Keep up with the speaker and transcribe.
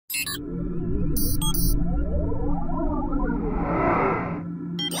Hey,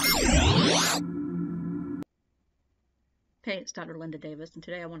 it's Dr. Linda Davis, and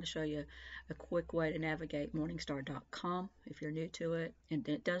today I want to show you a quick way to navigate Morningstar.com if you're new to it. And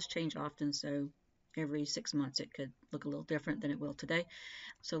it does change often, so every 6 months it could look a little different than it will today.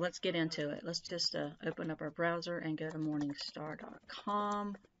 So let's get into it. Let's just open up our browser and go to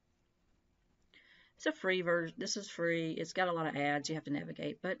Morningstar.com. It's a free version. This is free. It's got a lot of ads you have to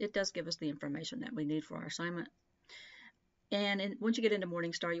navigate, but it does give us the information that we need for our assignment. And once you get into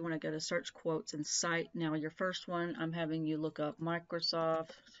Morningstar, you want to go to Search Quotes and Cite. Now, your first one, I'm having you look up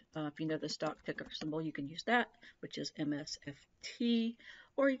Microsoft. If you know the stock ticker symbol, you can use that, which is MSFT,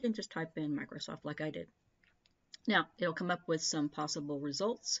 or you can just type in Microsoft like I did. Now, it'll come up with some possible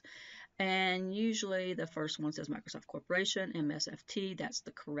results, and usually the first one says Microsoft Corporation, MSFT. That's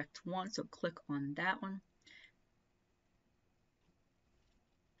the correct one, so click on that one.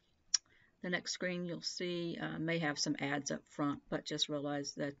 The next screen you'll see may have some ads up front, but just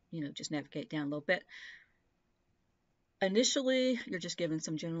realize that, just navigate down a little bit. Initially, you're just given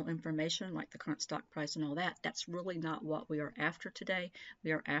some general information like the current stock price and all that. That's really not what we are after today.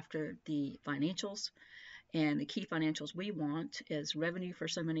 We are after the financials, and the key financials we want is revenue for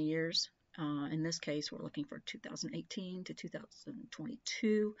so many years. In this case, we're looking for 2018 to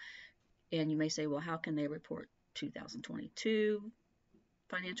 2022, and you may say, well, how can they report 2022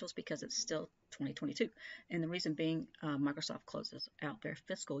 financials? Because it's still 2022, and the reason being Microsoft closes out their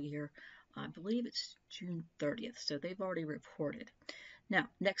fiscal year, I believe it's June 30th, so they've already reported. Now,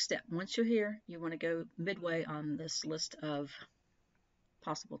 next step, once you're here, you want to go midway on this list of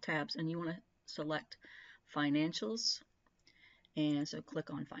possible tabs, and you want to select financials, and so click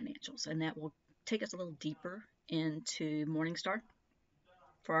on financials, and that will take us a little deeper into Morningstar.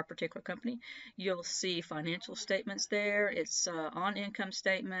 For our particular company, you'll see financial statements there. It's on income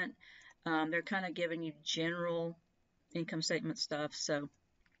statement. They're kind of giving you general income statement stuff, so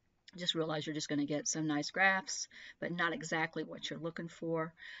just realize you're just going to get some nice graphs, but not exactly what you're looking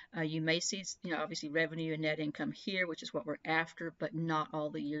for. You may see, obviously revenue and net income here, which is what we're after, but not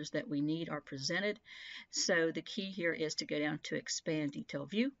all the years that we need are presented. So the key here is to go down to Expand Detail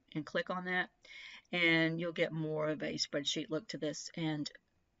View and click on that, and you'll get more of a spreadsheet look to this and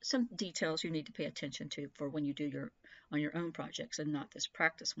some details you need to pay attention to for when you do on your own projects and not this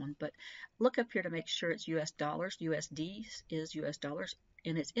practice one. But look up here to make sure it's US dollars. USD is US dollars,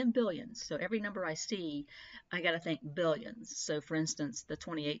 and it's in billions. So every number I see, I got to think billions. So for instance, the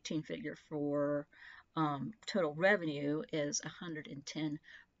 2018 figure for total revenue is 110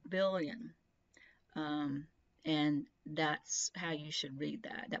 billion. And that's how you should read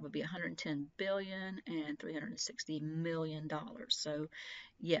that. That would be 110 billion and $360 million. So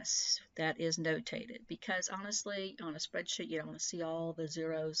yes, that is notated, because honestly, on a spreadsheet, you don't want to see all the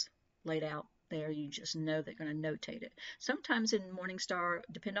zeros laid out there. You just know they're going to notate it. Sometimes in Morningstar,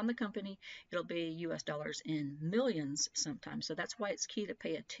 depend on the company, it'll be US dollars in millions sometimes. So that's why it's key to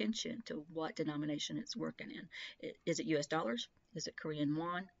pay attention to what denomination it's working in. Is it US dollars? Is it Korean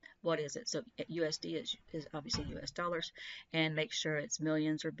won? What is it? So USD is obviously US dollars, and make sure it's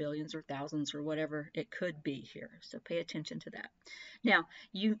millions or billions or thousands or whatever it could be here. So pay attention to that. Now,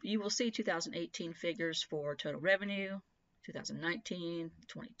 you will see 2018 figures for total revenue, 2019,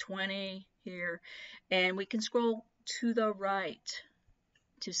 2020 here, and we can scroll to the right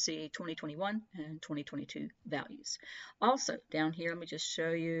to see 2021 and 2022 values. Also, down here, let me just show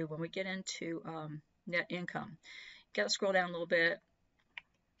you when we get into net income. Got to scroll down a little bit,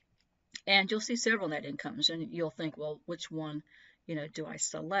 and you'll see several net incomes, and you'll think, well, which one, do I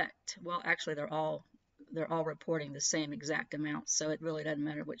select? Well, actually, they're all reporting the same exact amount, so it really doesn't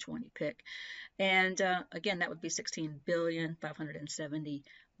matter which one you pick. And again, that would be $16,570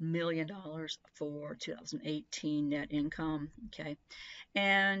 million for 2018 net income. Okay,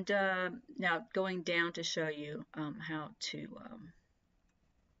 and now going down to show you how to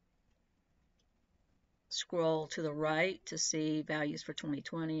scroll to the right to see values for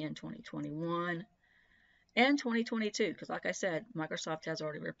 2020 and 2021 and 2022, because like I said, Microsoft has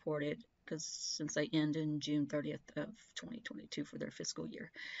already reported, because since they end in June 30th of 2022 for their fiscal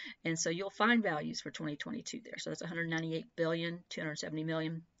year. And so you'll find values for 2022 there. So that's $198,270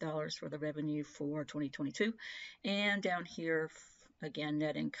 million for the revenue for 2022. And down here, again,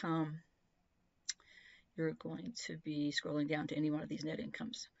 net income, you're going to be scrolling down to any one of these net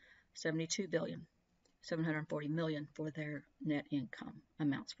incomes. $72,740 million for their net income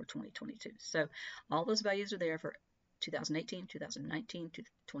amounts for 2022. So all those values are there for 2018, 2019,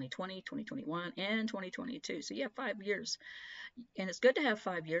 2020, 2021, and 2022. So you have 5 years. And it's good to have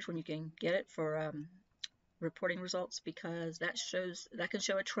 5 years when you can get it for reporting results because that can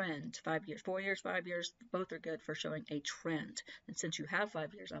show a trend. 5 years, 4 years, 5 years, both are good for showing a trend. And since you have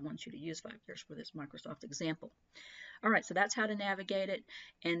 5 years, I want you to use 5 years for this Microsoft example. All right, so that's how to navigate it.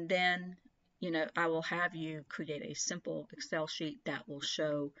 And then, I will have you create a simple Excel sheet that will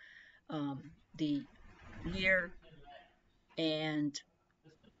show the year, and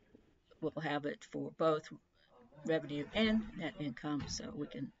we'll have it for both revenue and net income, so we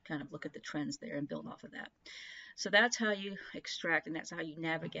can kind of look at the trends there and build off of that. So that's how you extract, and that's how you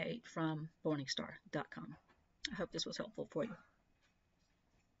navigate from Morningstar.com. I hope this was helpful for you.